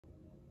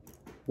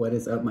What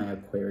is up, my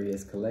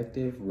Aquarius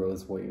Collective?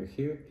 Rose Warrior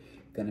here.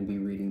 Gonna be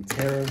reading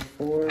tarot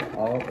for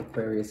all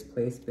Aquarius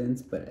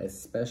placements, but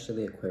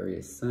especially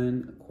Aquarius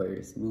Sun,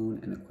 Aquarius Moon,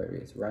 and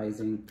Aquarius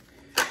Rising.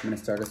 I'm gonna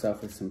start us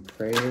off with some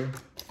prayer. I'm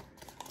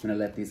gonna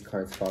let these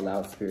cards fall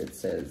out. Spirit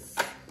says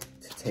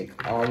to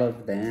take all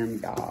of them,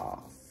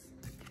 y'all.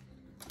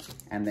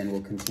 And then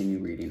we'll continue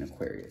reading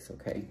Aquarius,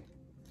 okay?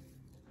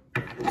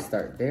 We'll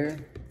start there.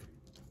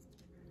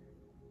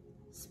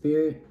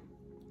 Spirit,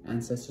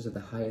 ancestors of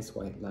the highest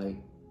white light,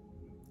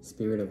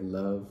 spirit of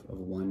love, of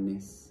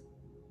oneness,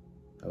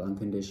 of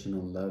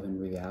unconditional love and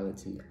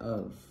reality,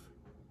 of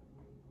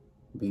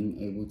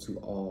being able to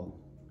all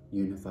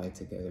unify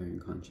together in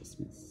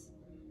consciousness.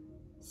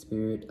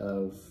 Spirit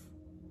of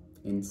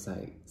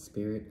insight,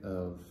 spirit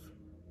of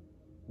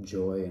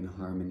joy and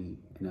harmony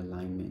and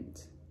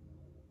alignment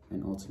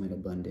and ultimate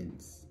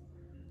abundance.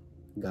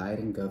 Guide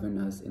and govern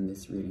us in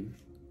this reading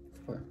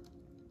for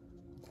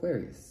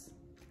Aquarius.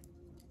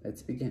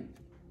 Let's begin.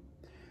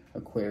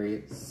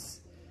 Aquarius,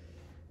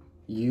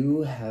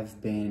 you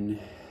have been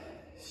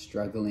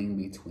struggling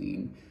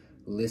between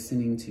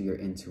listening to your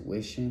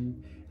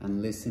intuition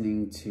and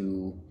listening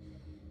to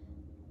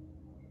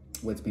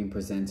what's being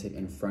presented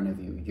in front of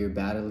you. You're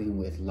battling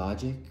with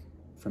logic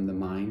from the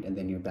mind, and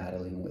then you're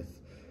battling with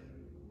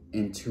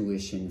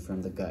intuition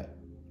from the gut,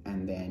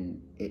 and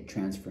then it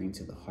transferring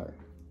to the heart.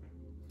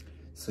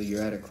 So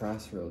you're at a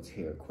crossroads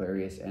here.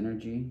 Aquarius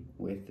energy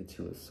with the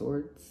Two of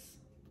Swords.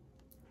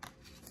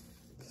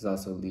 There's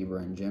also Libra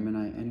and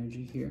Gemini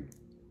energy here.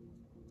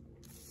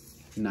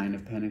 Nine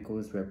of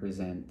Pentacles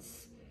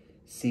represents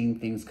seeing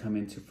things come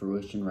into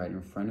fruition right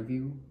in front of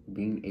you,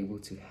 being able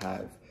to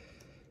have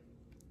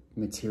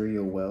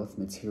material wealth,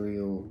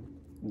 material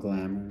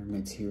glamour,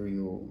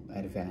 material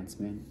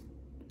advancement,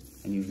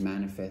 and you've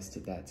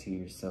manifested that to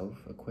yourself,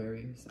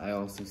 Aquarius. I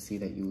also see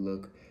that you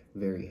look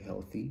very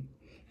healthy.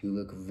 You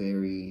look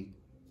very,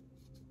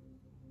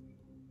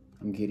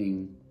 I'm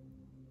getting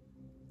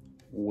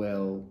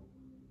well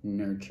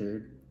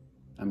nurtured.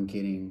 I'm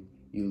getting,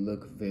 you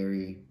look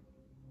very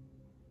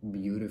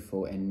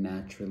beautiful and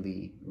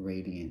naturally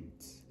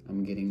radiant.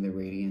 I'm getting the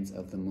radiance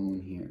of the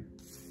moon here.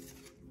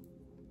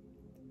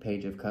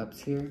 Page of Cups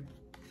here.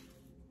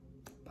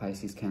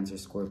 Pisces, Cancer,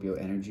 Scorpio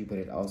energy, but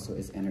it also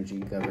is energy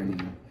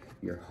governing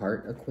your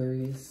heart,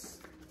 Aquarius.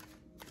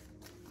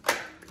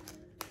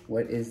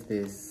 What is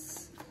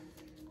this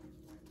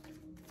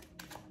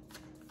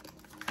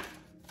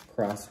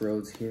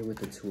crossroads here with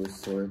the Two of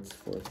Swords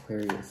for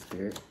Aquarius,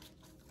 Spirit?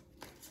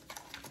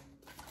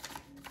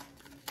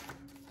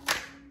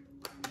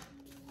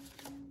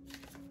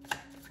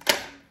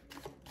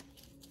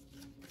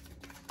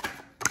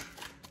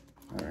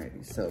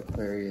 Alrighty, so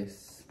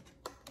Aquarius,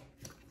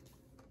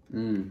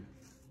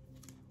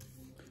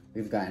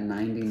 we've got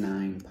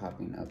 99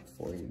 popping up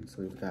for you.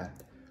 So we've got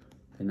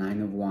the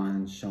Nine of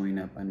Wands showing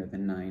up under the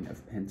Nine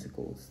of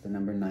Pentacles. The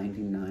number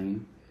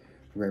 99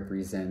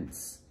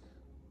 represents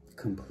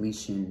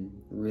completion,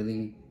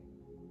 really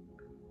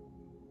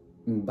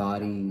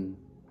embodying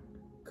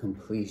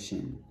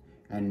completion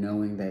and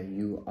knowing that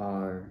you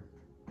are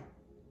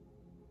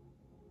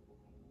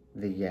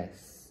the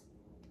yes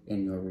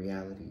in your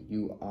reality.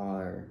 You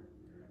are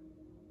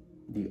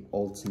the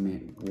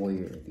ultimate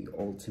warrior, the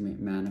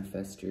ultimate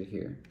manifester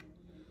here.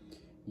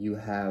 You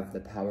have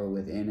the power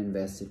within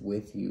invested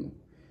with you.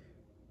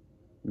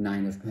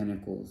 Nine of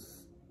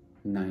Pentacles,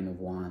 Nine of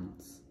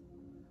Wands.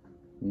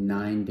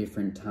 9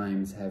 different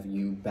times have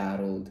you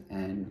battled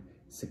and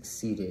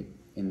succeeded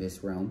in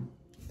this realm.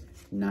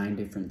 9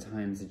 different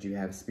times did you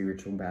have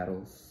spiritual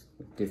battles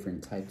with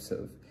different types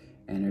of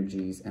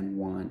energies and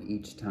wand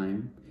each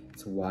time.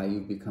 It's why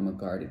you've become a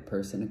guarded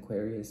person,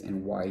 Aquarius,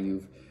 and why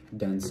you've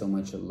done so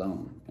much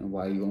alone, and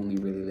why you only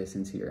really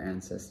listen to your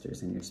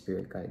ancestors and your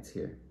spirit guides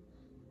here.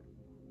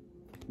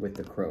 With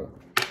the Crow.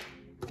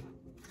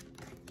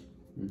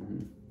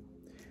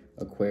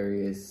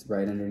 Aquarius,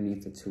 right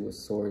underneath the Two of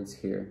Swords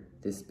here,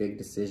 this big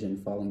decision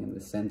falling in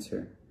the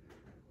center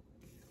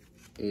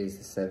is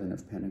the Seven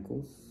of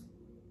Pentacles.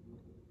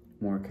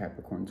 More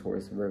Capricorn,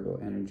 Taurus, Virgo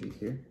energy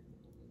here.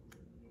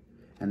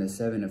 And the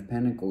Seven of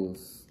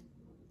Pentacles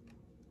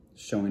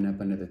showing up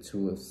under the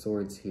Two of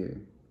Swords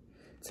here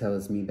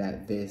tells me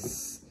that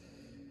this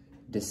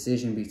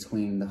decision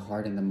between the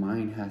heart and the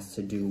mind has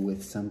to do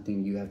with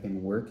something you have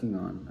been working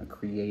on, a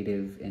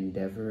creative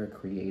endeavor, a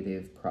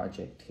creative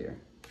project here.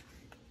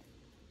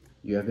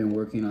 You have been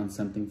working on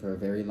something for a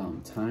very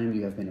long time.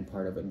 You have been a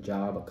part of a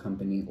job, a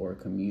company, or a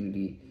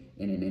community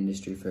in an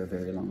industry for a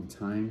very long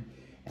time.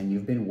 And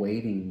you've been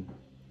waiting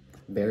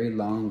very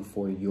long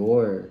for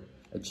your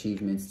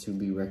achievements to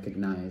be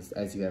recognized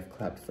as you have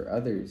clapped for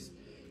others.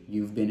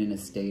 You've been in a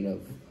state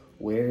of,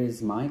 where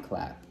is my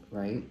clap,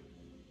 right?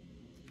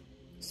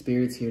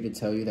 Spirit's here to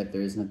tell you that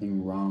there is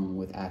nothing wrong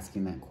with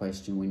asking that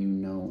question when you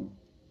know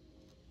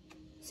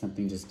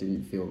something just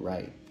didn't feel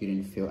right. You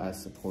didn't feel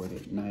as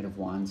supported. Knight of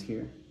Wands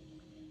here.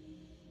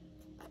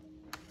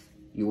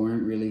 You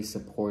weren't really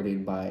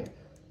supported by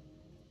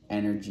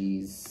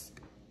energies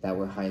that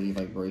were highly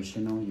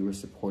vibrational. You were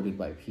supported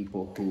by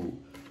people who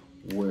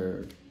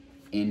were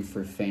in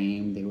for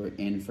fame, they were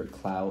in for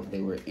clout,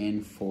 they were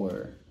in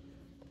for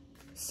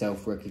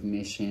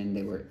self-recognition,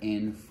 they were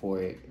in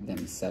for it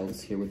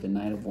themselves. Here with the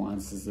Knight of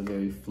Wands, this is a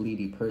very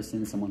fleety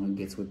person, someone who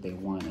gets what they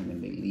want and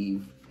then they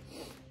leave.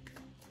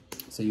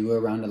 So you were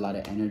around a lot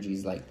of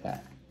energies like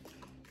that,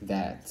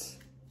 that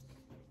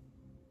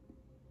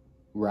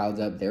riled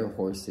up their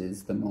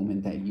horses the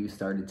moment that you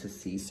started to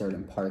see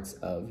certain parts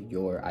of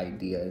your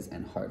ideas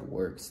and hard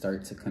work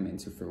start to come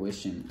into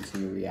fruition, into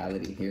your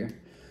reality here.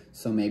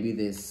 So maybe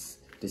this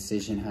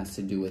decision has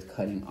to do with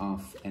cutting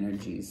off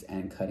energies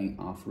and cutting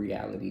off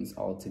realities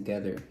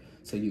altogether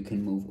so you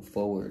can move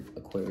forward,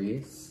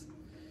 Aquarius.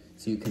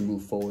 So you can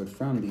move forward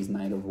from these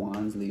Knight of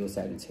Wands, Leo,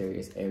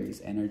 Sagittarius,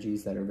 Aries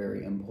energies that are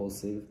very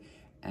impulsive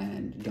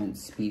and don't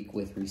speak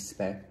with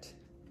respect.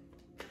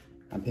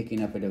 I'm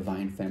picking up a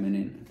divine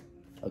feminine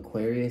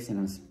Aquarius, and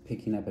I'm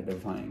picking up a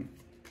divine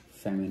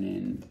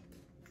feminine,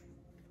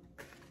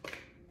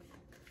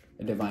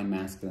 a divine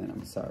masculine,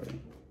 I'm sorry.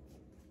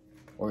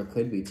 Or it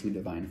could be two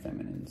divine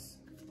feminines,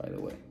 by the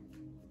way.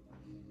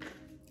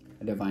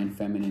 A divine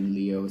feminine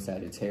Leo,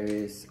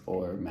 Sagittarius,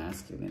 or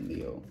masculine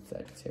Leo,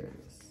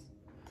 Sagittarius.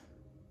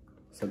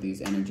 So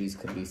these energies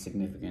could be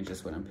significant,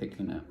 just what I'm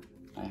picking up.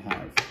 I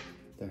have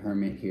the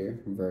Hermit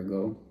here,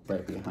 Virgo.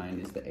 Right behind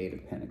is the Eight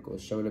of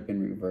Pentacles. Showed up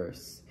in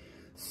reverse.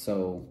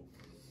 So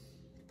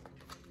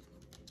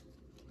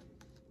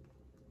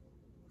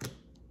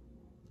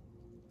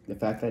the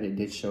fact that it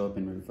did show up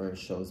in reverse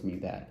shows me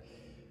that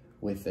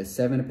with the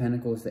Seven of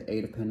Pentacles, the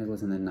Eight of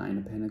Pentacles, and the Nine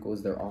of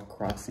Pentacles, they're all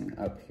crossing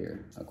up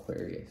here,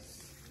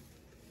 Aquarius.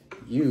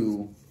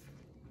 You,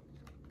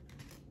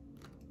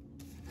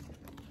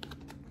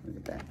 look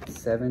at that,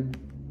 7,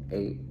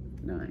 8,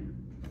 9,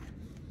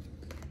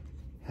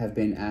 have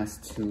been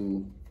asked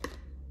to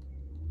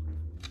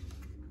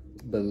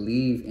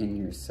believe in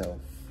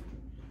yourself.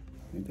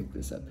 Let me pick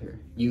this up here.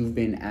 You've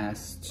been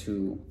asked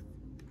to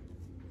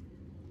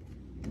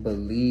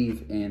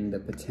believe in the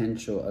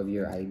potential of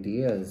your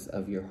ideas,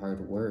 of your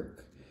hard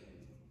work.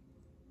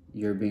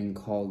 You're being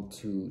called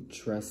to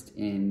trust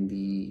in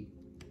the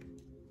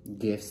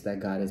gifts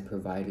that God has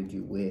provided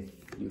you with.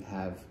 You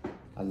have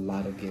a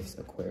lot of gifts,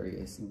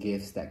 Aquarius,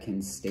 gifts that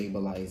can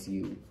stabilize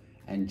you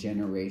and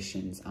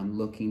generations. I'm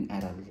looking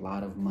at a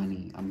lot of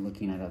money. I'm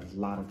looking at a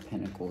lot of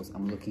pentacles.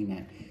 I'm looking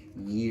at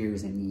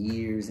years and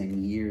years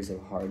and years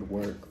of hard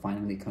work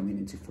finally coming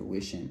into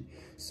fruition.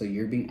 So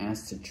you're being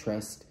asked to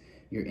trust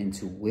your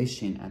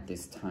intuition at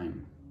this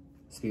time.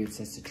 Spirit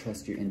says to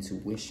trust your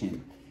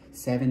intuition.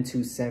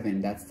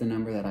 727, that's the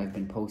number that I've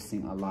been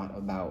posting a lot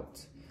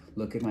about.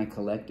 Look at my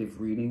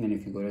collective reading, and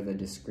if you go to the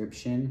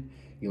description,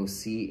 you'll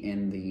see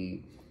in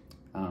the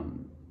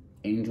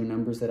angel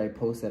numbers that I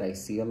post that I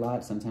see a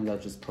lot. Sometimes I'll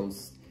just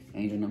post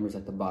angel numbers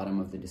at the bottom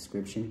of the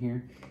description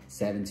here.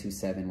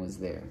 727 was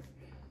there.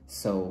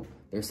 So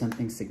there's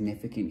something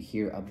significant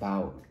here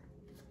about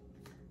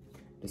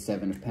the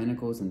Seven of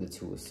Pentacles and the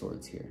Two of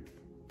Swords here.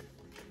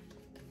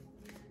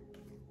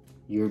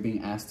 You're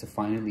being asked to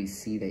finally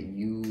see that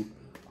you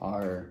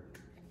are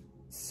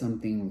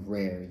something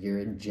rare. You're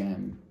a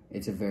gem.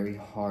 It's very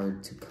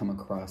hard to come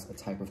across a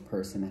type of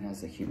person that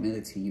has the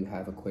humility you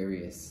have,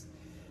 Aquarius.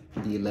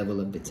 The level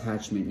of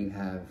detachment you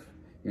have.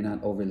 You're not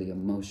overly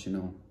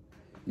emotional.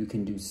 You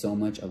can do so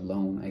much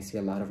alone. I see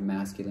a lot of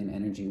masculine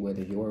energy,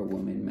 whether you're a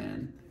woman,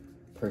 man,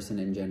 person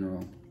in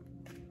general,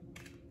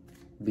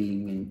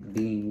 being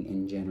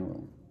in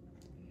general.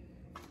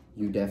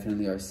 You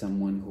definitely are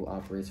someone who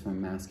operates from a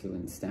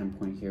masculine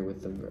standpoint here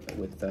with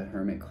the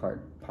Hermit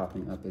card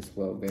popping up as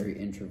well. Very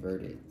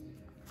introverted.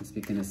 I'm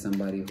speaking to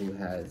somebody who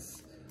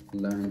has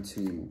learned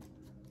to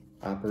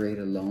operate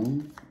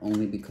alone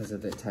only because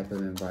of the type of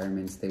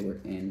environments they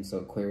were in. So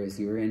Aquarius,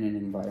 you were in an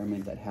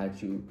environment that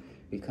had you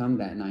become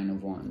that Nine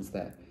of Wands,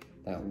 that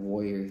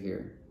warrior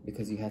here,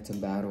 because you had to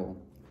battle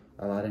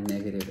a lot of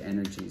negative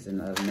energies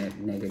and a lot of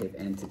negative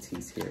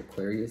entities here,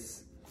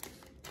 Aquarius.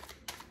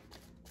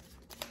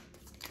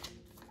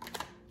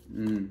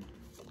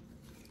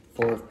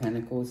 Four of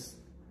Pentacles,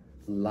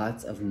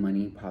 lots of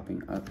money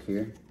popping up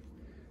here.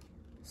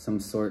 Some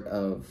sort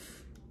of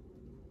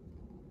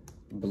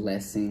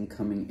blessing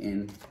coming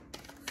in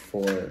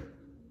for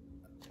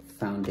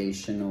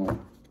foundational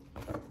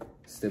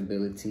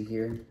stability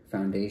here.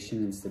 Foundation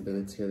and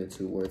stability are the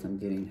two words I'm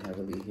getting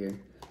heavily here.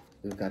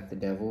 We've got the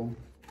Devil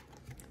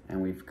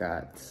and we've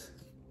got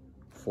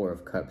Four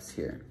of Cups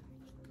here.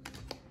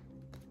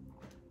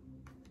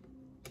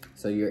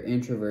 So your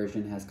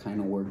introversion has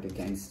kind of worked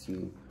against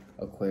you,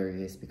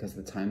 Aquarius, because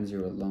the times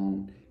you're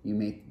alone, you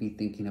may be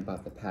thinking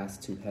about the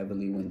past too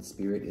heavily when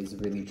Spirit is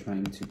really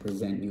trying to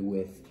present you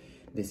with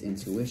this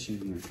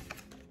intuition here.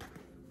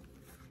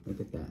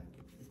 Look at that.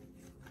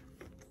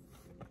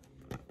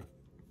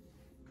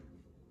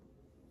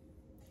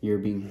 You're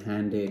being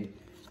handed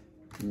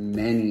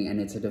many,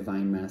 and it's a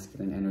divine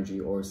masculine energy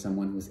or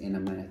someone who's in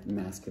a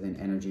masculine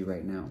energy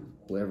right now,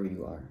 whoever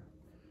you are.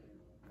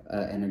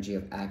 Energy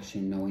of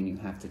action, knowing you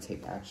have to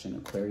take action,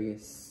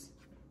 Aquarius.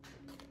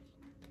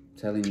 I'm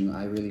telling you,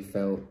 I really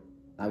felt,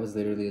 I was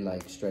literally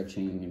like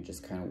stretching and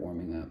just kind of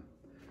warming up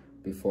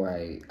before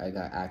I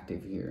got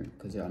active here,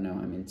 because y'all know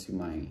I'm into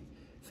my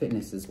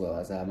fitness as well.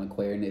 As I'm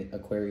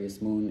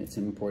Aquarius moon, it's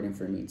important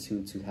for me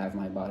too to have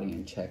my body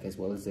in check, as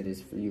well as it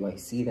is for you. I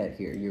see that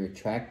here. You're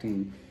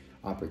attracting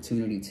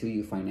opportunity to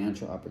you,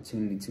 financial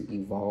opportunity to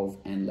evolve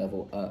and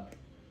level up.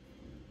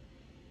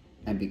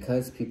 And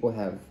because people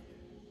have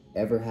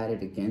ever had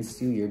it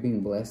against you, you're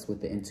being blessed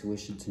with the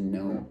intuition to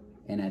know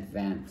in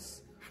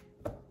advance.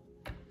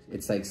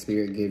 It's like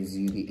Spirit gives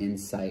you the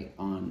insight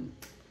on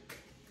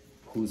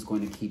who's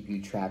going to keep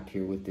you trapped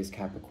here with this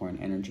Capricorn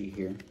energy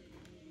here.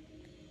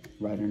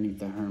 Right underneath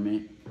the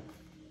Hermit.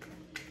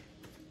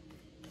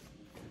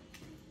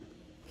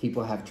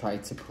 People have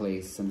tried to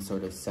place some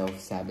sort of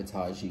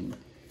self-sabotaging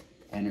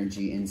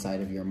energy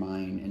inside of your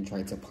mind and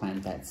tried to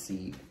plant that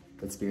seed.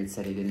 But Spirit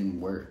said it didn't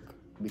work,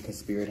 because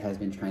Spirit has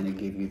been trying to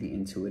give you the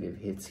intuitive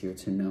hits here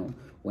to know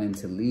when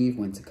to leave,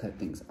 when to cut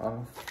things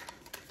off.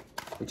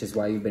 Which is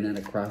why you've been at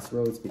a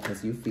crossroads,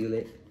 because you feel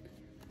it.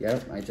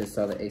 Yep, I just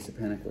saw the Ace of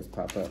Pentacles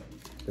pop up.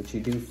 But you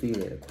do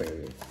feel it,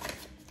 Aquarius.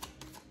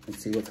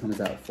 Let's see what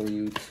comes out for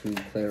you to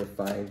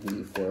clarify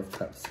the Four of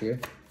Cups here.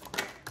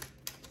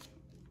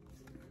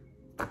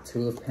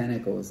 Two of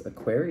Pentacles,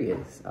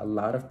 Aquarius. A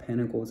lot of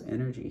Pentacles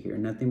energy here.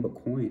 Nothing but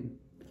coin.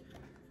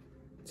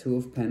 Two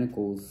of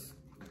Pentacles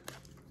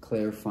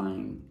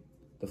clarifying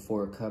the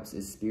Four of Cups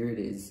is Spirit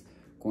is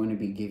going to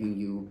be giving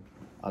you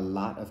a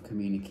lot of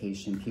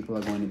communication. People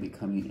are going to be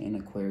coming in,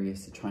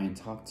 Aquarius, to try and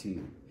talk to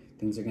you.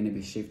 Things are going to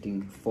be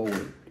shifting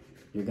forward.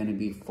 You're going to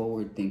be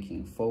forward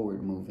thinking,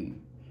 forward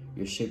moving.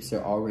 Your ships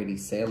are already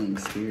sailing.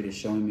 Spirit is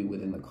showing me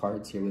within the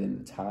cards here, within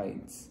the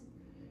tides.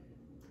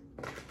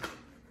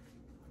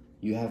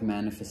 You have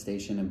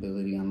manifestation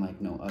ability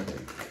unlike no other,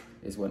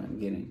 is what I'm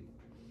getting.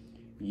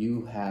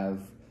 You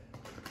have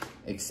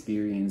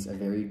experienced a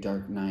very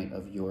dark night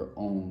of your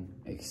own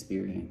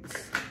experience.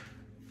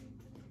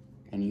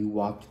 And you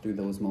walked through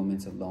those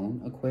moments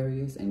alone,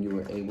 Aquarius, and you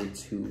were able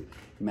to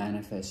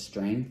manifest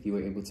strength. You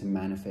were able to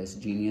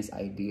manifest genius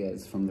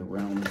ideas from the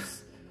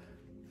realms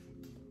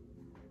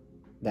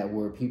that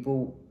where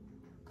people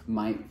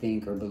might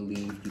think or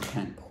believe you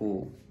can't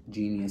pull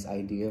genius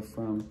idea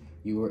from.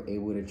 You were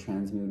able to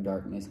transmute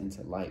darkness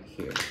into light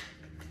here.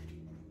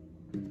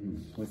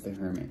 With the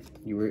Hermit.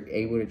 You were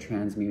able to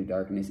transmute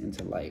darkness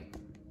into light.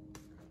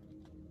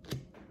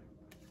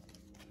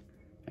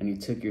 And you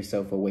took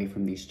yourself away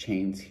from these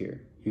chains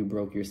here. You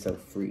broke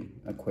yourself free,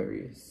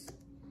 Aquarius.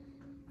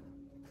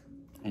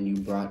 And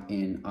you brought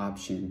in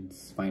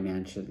options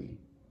financially.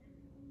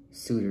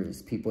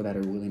 Suitors, people that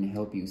are willing to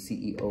help you,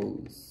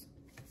 CEOs.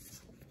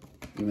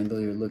 Even though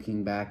you're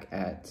looking back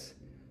at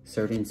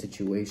certain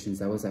situations,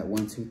 that was at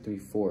 1, 2, 3,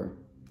 4.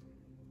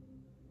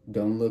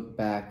 Don't look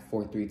back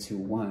 4, 3, 2,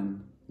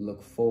 1.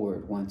 Look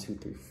forward 1, 2,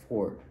 3,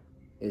 4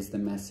 is the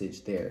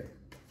message there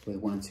with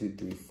 1, 2,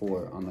 3,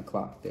 4 on the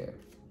clock there.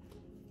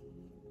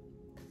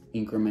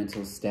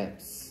 Incremental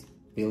steps,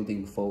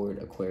 building forward,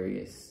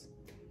 Aquarius.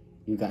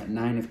 You got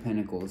 9 of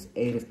Pentacles,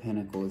 8 of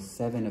Pentacles,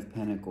 7 of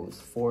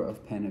Pentacles, 4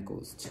 of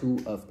Pentacles,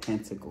 2 of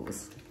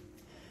Pentacles.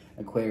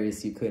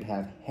 Aquarius, you could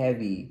have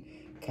heavy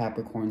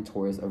Capricorn,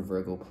 Taurus, or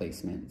Virgo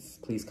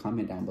placements. Please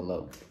comment down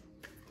below.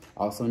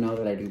 Also know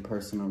that I do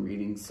personal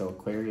readings. So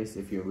Aquarius,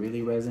 if you're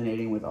really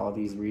resonating with all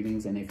these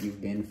readings and if you've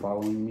been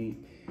following me,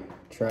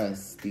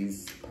 trust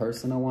these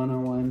personal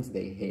one-on-ones,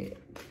 they hit.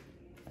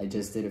 I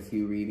just did a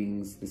few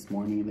readings this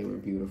morning and they were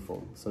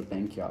beautiful. So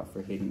thank y'all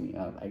for hitting me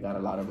up. I got a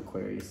lot of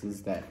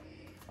Aquariuses that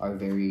are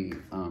very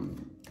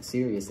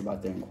serious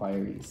about their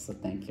inquiries. So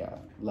thank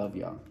y'all. Love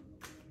y'all.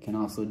 Can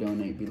also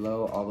donate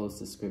below. All those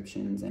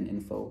descriptions and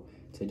info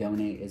to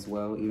donate as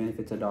well, even if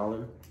it's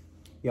 $1.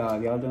 Y'all,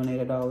 if y'all donate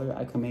 $1,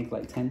 I can make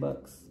like 10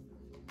 bucks.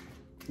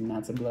 And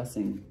that's a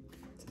blessing.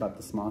 It's about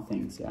the small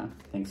things, yeah?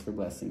 Thanks for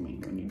blessing me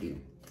when you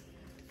do.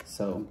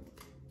 So,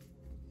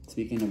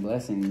 speaking of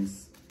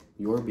blessings,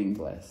 you're being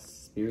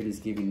blessed. Spirit is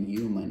giving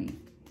you money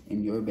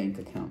in your bank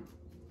account.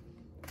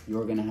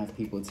 You're going to have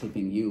people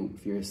tipping you.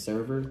 If you're a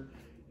server,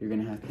 you're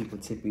going to have people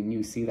tipping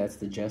you. See, that's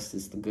the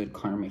justice. The good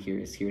karma here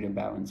is here to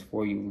balance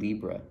for you,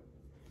 Libra.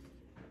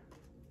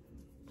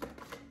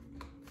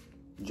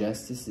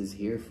 Justice is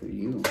here for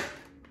you.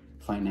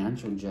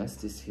 Financial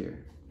justice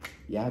here.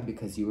 Yeah,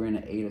 because you were in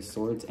an 8 of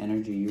Swords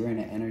energy. You were in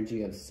an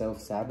energy of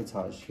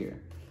self-sabotage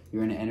here.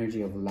 You're in an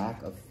energy of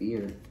lack of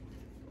fear,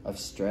 of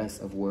stress,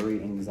 of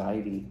worry,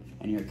 anxiety.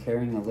 And you're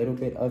carrying a little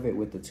bit of it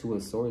with the 2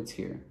 of Swords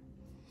here.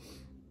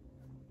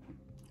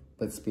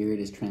 But Spirit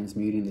is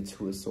transmuting the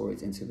 2 of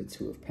Swords into the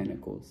 2 of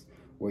Pentacles,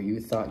 where you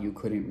thought you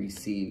couldn't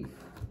receive,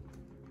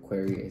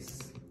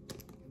 Aquarius,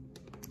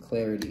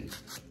 clarity,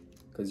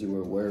 because you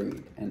were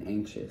worried and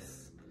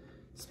anxious.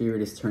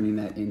 Spirit is turning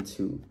that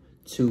into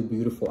 2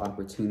 beautiful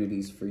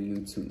opportunities for you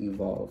to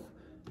evolve.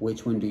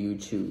 Which one do you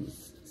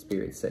choose?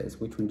 Spirit says,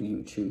 which one do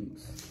you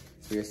choose?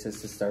 Spirit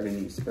says to start a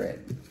new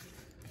spread.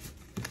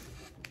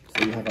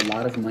 So you have a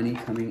lot of money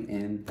coming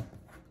in,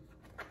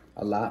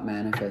 a lot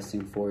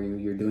manifesting for you.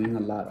 You're doing a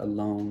lot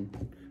alone,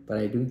 but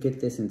I do get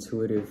this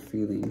intuitive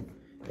feeling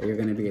that you're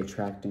going to be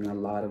attracting a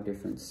lot of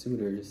different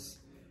suitors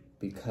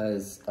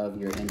because of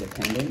your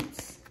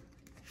independence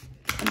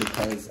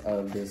because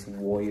of this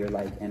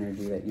warrior-like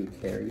energy that you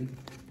carry.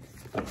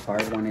 A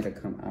card wanted to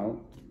come out.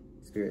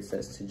 Spirit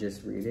says to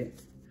just read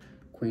it.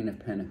 Queen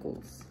of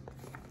Pentacles.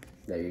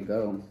 There you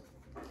go.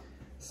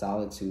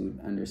 Solitude,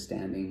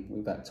 understanding.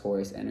 We've got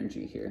Taurus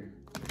energy here.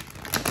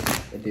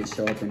 It did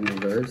show up in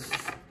reverse.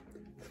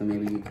 So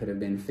maybe you could have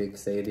been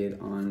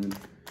fixated on,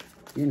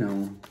 you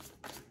know,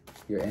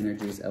 your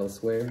energies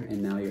elsewhere.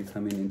 And now you're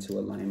coming into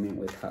alignment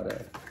with how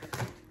to,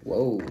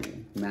 whoa,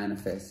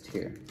 manifest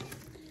here.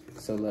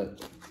 So look,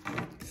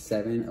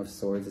 7 of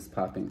Swords is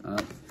popping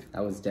up.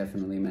 That was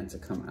definitely meant to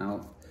come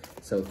out.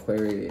 So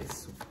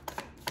Aquarius,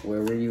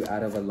 where were you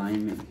out of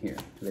alignment here?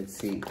 Let's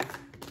see.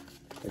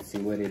 Let's see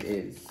what it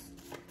is.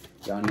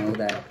 Y'all know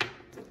that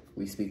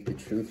we speak the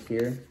truth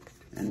here,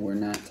 and we're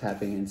not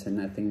tapping into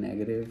nothing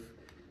negative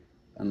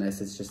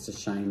unless it's just to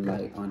shine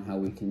light on how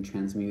we can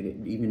transmute it,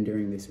 even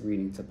during this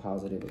reading, to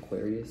positive,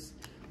 Aquarius.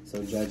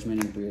 So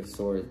Judgment and 3 of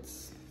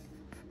Swords.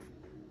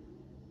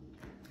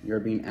 You're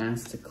being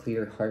asked to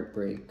clear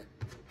heartbreak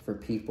for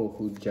people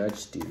who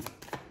judged you,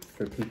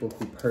 for people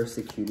who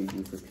persecuted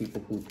you, for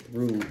people who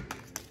threw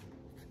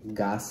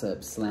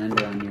gossip,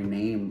 slander on your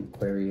name,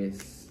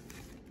 Aquarius.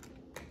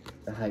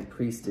 The High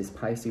Priestess,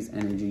 Pisces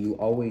energy. You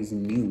always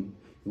knew.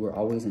 You were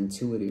always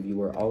intuitive. You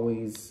were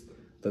always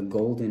the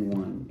golden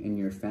one in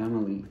your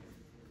family.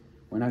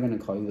 We're not going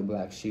to call you the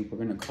black sheep.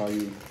 We're going to call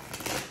you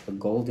the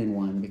golden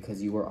one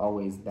because you were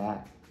always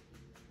that.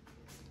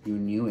 You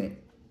knew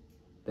it.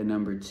 The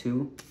number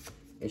 2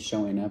 is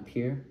showing up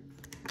here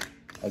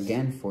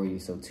again for you.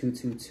 So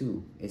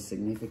 222 is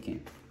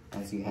significant.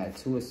 As you had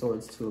 2 of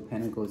Swords, 2 of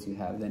Pentacles, you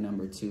have the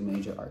number 2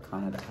 major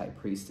arcana, the High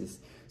Priestess.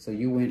 So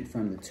you went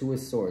from the 2 of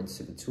Swords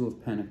to the 2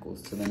 of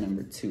Pentacles to the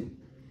number 2,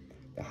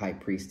 the High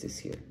Priestess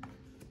here.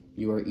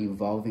 You are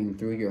evolving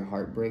through your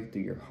heartbreak,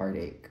 through your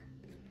heartache.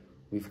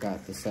 We've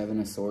got the 7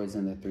 of Swords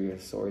and the 3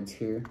 of Swords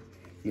here.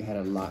 You had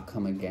a lot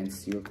come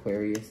against you,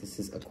 Aquarius. This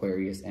is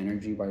Aquarius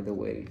energy, by the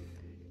way,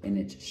 in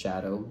its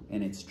shadow,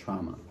 in its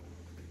trauma.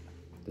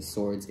 The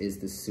Swords is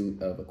the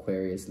suit of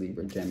Aquarius,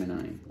 Libra,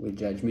 Gemini. With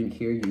Judgment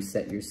here, you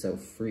set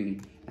yourself free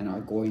and are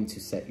going to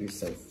set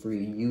yourself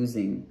free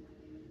using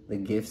the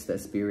gifts that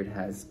Spirit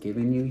has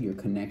given you, your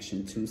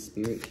connection to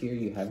Spirit here.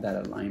 You have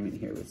that alignment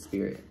here with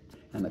Spirit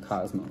and the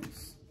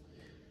cosmos.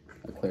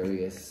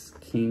 Aquarius,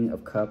 King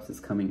of Cups is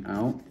coming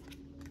out.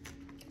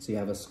 So you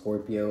have a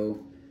Scorpio.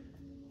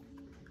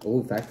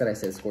 Oh, the fact that I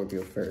said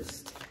Scorpio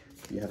first.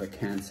 You have a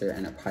Cancer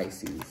and a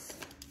Pisces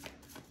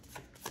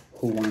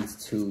who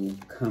wants to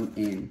come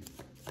in,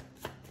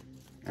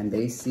 and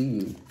they see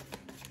you.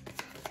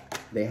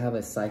 They have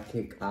a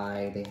psychic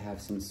eye. They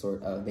have some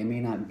sort of, they may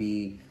not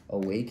be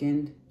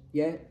awakened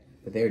yet,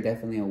 but they're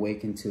definitely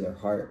awakened to their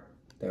heart.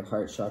 Their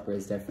heart chakra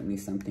is definitely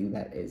something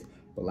that is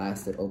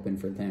blasted open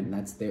for them.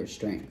 That's their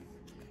strength.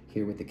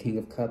 Here with the King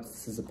of Cups,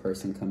 this is a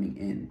person coming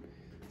in.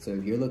 So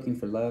if you're looking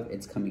for love,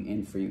 it's coming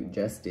in for you.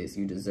 Justice,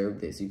 you deserve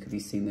this. You could be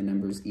seeing the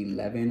numbers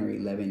 11 or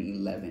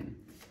 1111.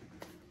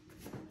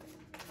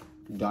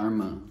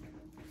 Dharma.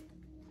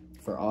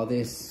 For all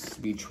this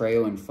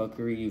betrayal and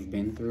fuckery you've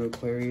been through,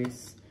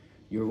 Aquarius,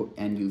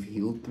 you've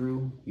healed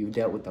through, you've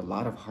dealt with a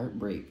lot of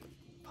heartbreak.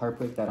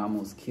 Heartbreak that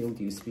almost killed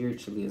you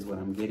spiritually is what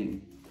I'm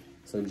getting.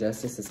 So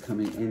justice is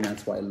coming in.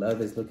 That's why love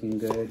is looking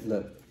good.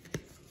 Look,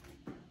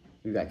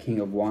 we've got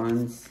King of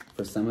Wands.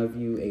 For some of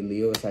you, a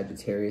Leo,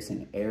 Sagittarius,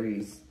 and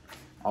Aries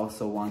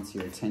also wants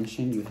your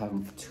attention. You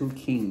have 2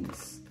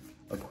 kings,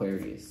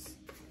 Aquarius,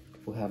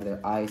 who have their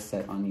eyes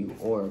set on you.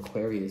 Or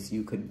Aquarius,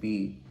 you could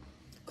be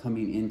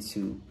coming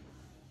into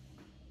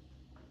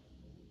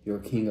your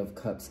King of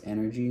Cups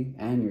energy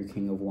and your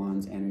King of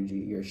Wands energy.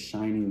 You're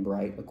shining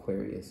bright,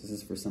 Aquarius. This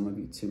is for some of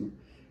you too.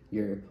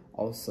 You're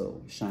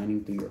also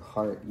shining through your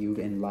heart. You've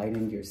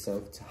enlightened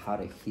yourself to how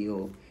to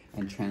heal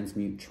and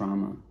transmute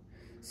trauma.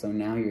 So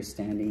now you're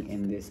standing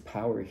in this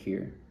power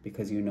here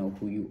because you know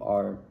who you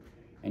are,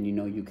 and you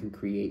know you can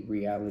create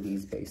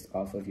realities based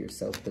off of your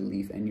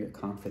self-belief and your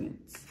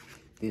confidence.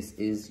 This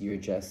is your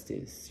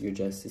justice. Your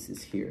justice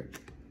is here.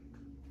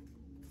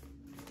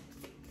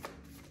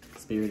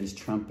 Spirit is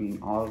trumping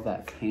all of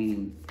that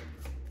pain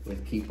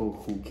with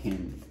people who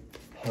can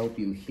help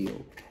you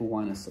heal, who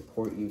want to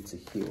support you to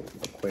heal,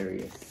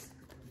 Aquarius.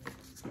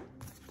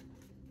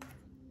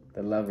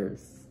 The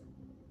Lovers.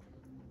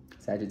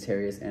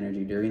 Sagittarius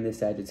energy. During the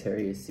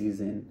Sagittarius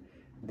season,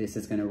 this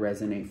is going to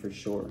resonate for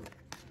sure.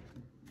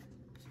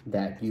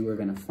 That you are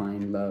going to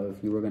find love.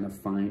 You are going to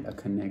find a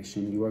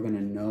connection. You are going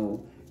to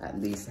know at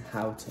least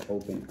how to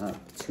open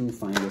up to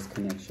find this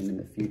connection in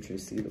the future.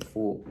 See the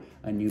Fool,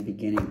 a new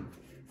beginning.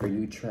 For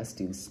you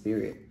trusting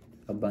Spirit,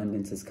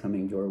 abundance is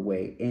coming your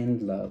way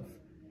in love.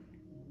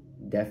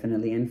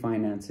 Definitely in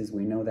finances.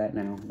 We know that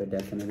now, but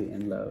definitely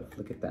in love.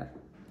 Look at that.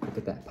 Look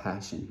at that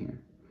passion here.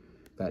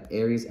 Got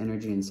Aries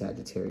energy and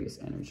Sagittarius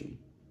energy.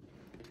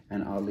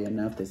 And oddly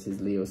enough, this is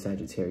Leo,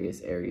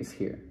 Sagittarius, Aries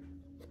here.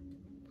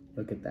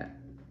 Look at that.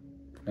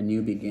 A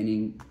new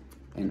beginning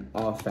in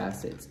all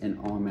facets, in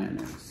all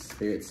manners.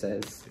 Spirit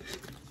says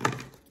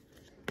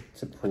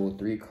to pull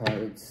 3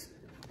 cards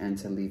and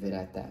to leave it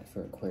at that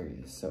for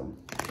Aquarius. So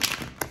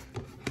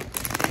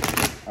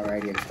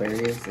Alrighty,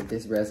 Aquarius, if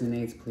this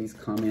resonates, please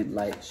comment,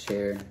 like,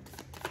 share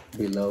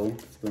below.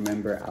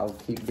 Remember, I'll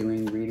keep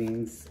doing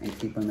readings and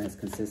keep them as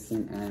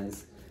consistent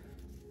as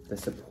the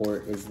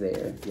support is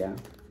there, yeah?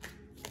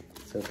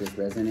 So if this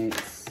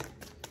resonates,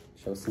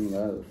 show some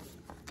love.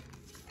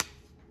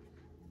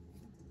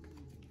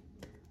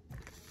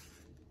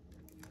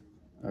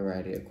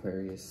 Alrighty,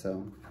 Aquarius,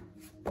 so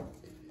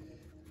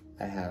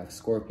I have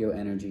Scorpio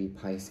energy,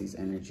 Pisces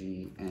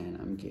energy, and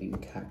I'm getting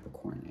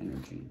Capricorn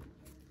energy.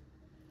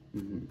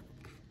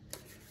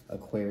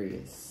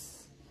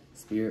 Aquarius,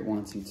 Spirit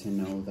wants you to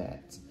know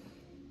that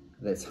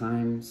the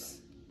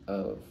times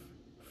of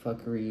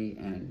fuckery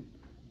and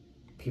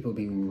people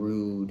being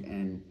rude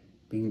and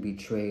being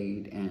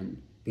betrayed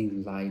and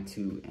being lied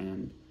to,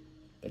 and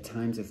the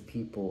times of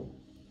people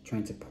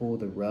trying to pull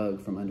the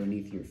rug from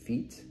underneath your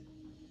feet,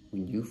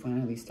 when you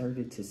finally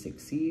started to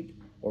succeed,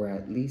 or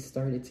at least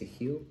started to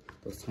heal,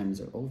 those times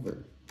are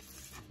over.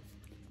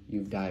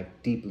 You've dived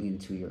deeply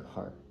into your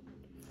heart.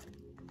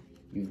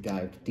 You've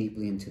dived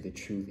deeply into the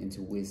truth,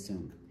 into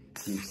wisdom.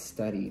 You've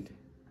studied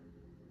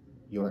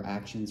your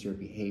actions, your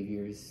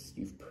behaviors.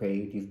 You've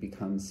prayed. You've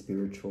become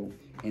spiritual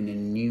in a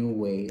new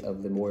way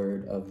of the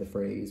word, of the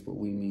phrase, what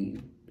we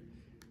mean.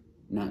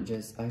 Not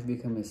just, I've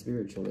become a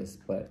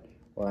spiritualist, but,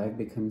 or I've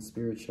become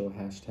spiritual,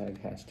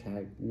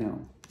 hashtag.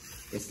 No,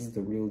 this is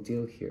the real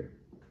deal here.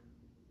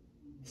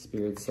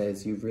 Spirit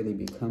says you've really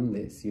become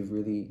this. You've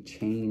really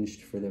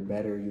changed for the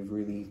better. You've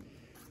really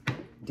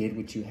did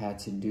what you had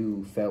to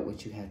do, felt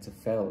what you had to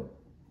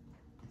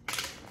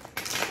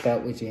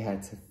felt what you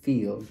had to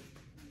feel.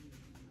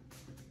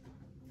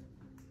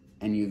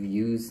 And you've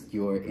used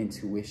your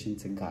intuition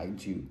to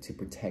guide you, to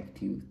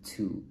protect you,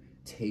 to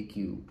take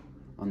you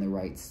on the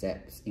right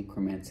steps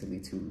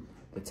incrementally to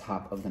the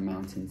top of the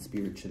mountain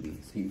spiritually,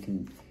 so you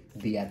can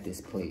be at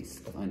this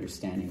place of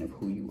understanding of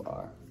who you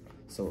are.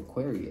 So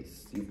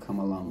Aquarius, you've come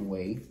a long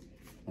way,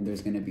 and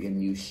there's going to be a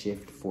new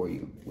shift for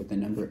you. With the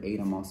number 8,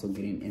 I'm also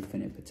getting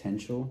infinite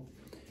potential.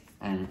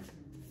 And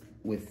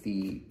with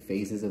the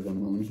phases of the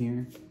moon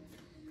here,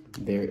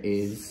 there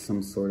is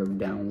some sort of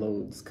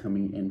downloads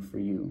coming in for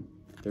you.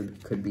 There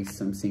could be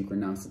some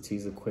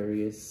synchronicities,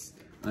 Aquarius,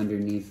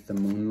 underneath the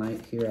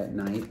moonlight here at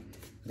night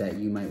that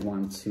you might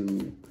want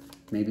to,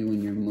 maybe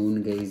when you're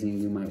moon gazing,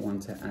 you might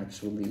want to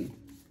actually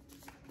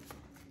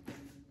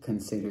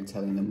consider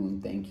telling the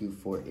moon thank you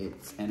for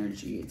its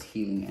energy, its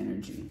healing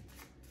energy.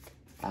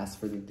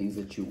 Ask for the things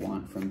that you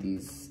want from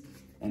these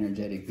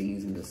energetic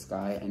beings in the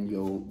sky, and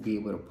you'll be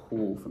able to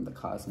pull from the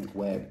cosmic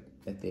web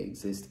that they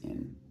exist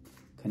in,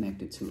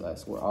 connected to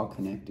us. We're all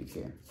connected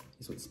here,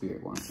 is what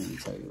Spirit wants me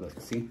to tell you.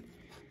 Look, see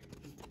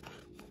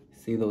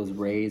those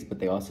rays, but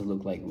they also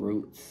look like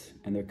roots,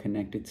 and they're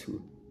connected to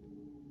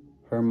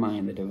her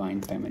mind, the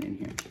divine feminine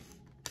here.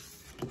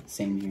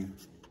 Same here.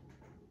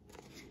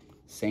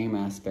 Same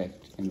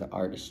aspect in the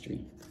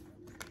artistry.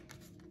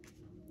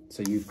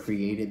 So you've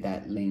created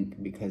that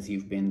link because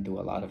you've been through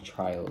a lot of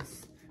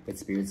trials, but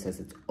Spirit says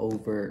it's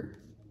over.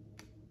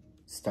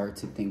 Start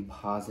to think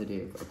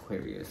positive,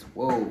 Aquarius.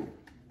 Whoa.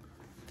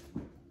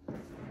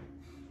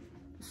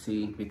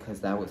 See,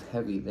 because that was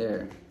heavy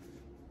there.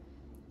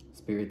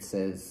 Spirit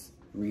says,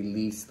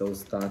 release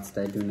those thoughts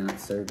that do not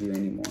serve you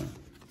anymore.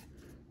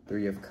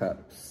 3 of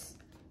Cups.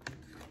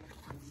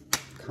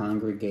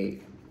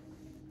 Congregate.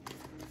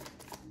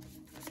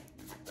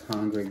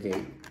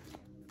 Congregate.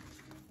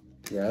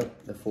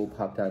 Yep, the Fool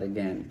popped out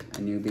again.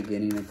 A new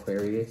beginning,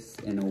 Aquarius,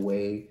 in a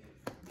way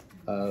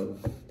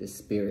of the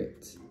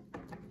Spirit.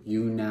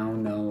 You now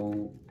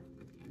know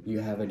you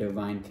have a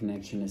divine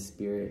connection to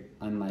Spirit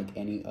unlike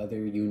any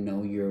other. You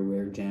know you're a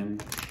rare gem.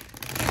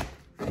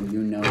 And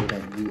you know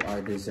that you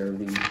are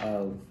deserving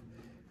of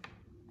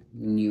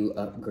new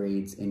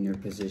upgrades in your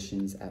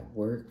positions at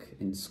work,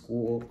 in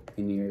school,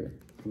 in your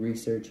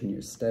research, in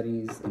your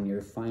studies, in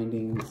your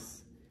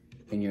findings,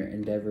 in your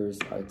endeavors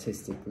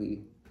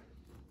artistically,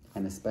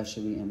 and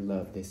especially in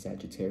love this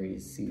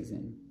Sagittarius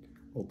season.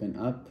 Open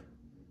up,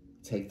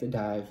 take the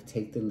dive,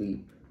 take the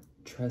leap,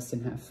 trust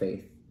and have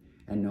faith,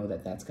 and know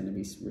that that's going to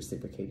be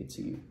reciprocated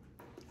to you.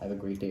 Have a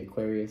great day,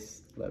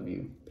 Aquarius. Love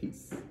you.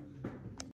 Peace.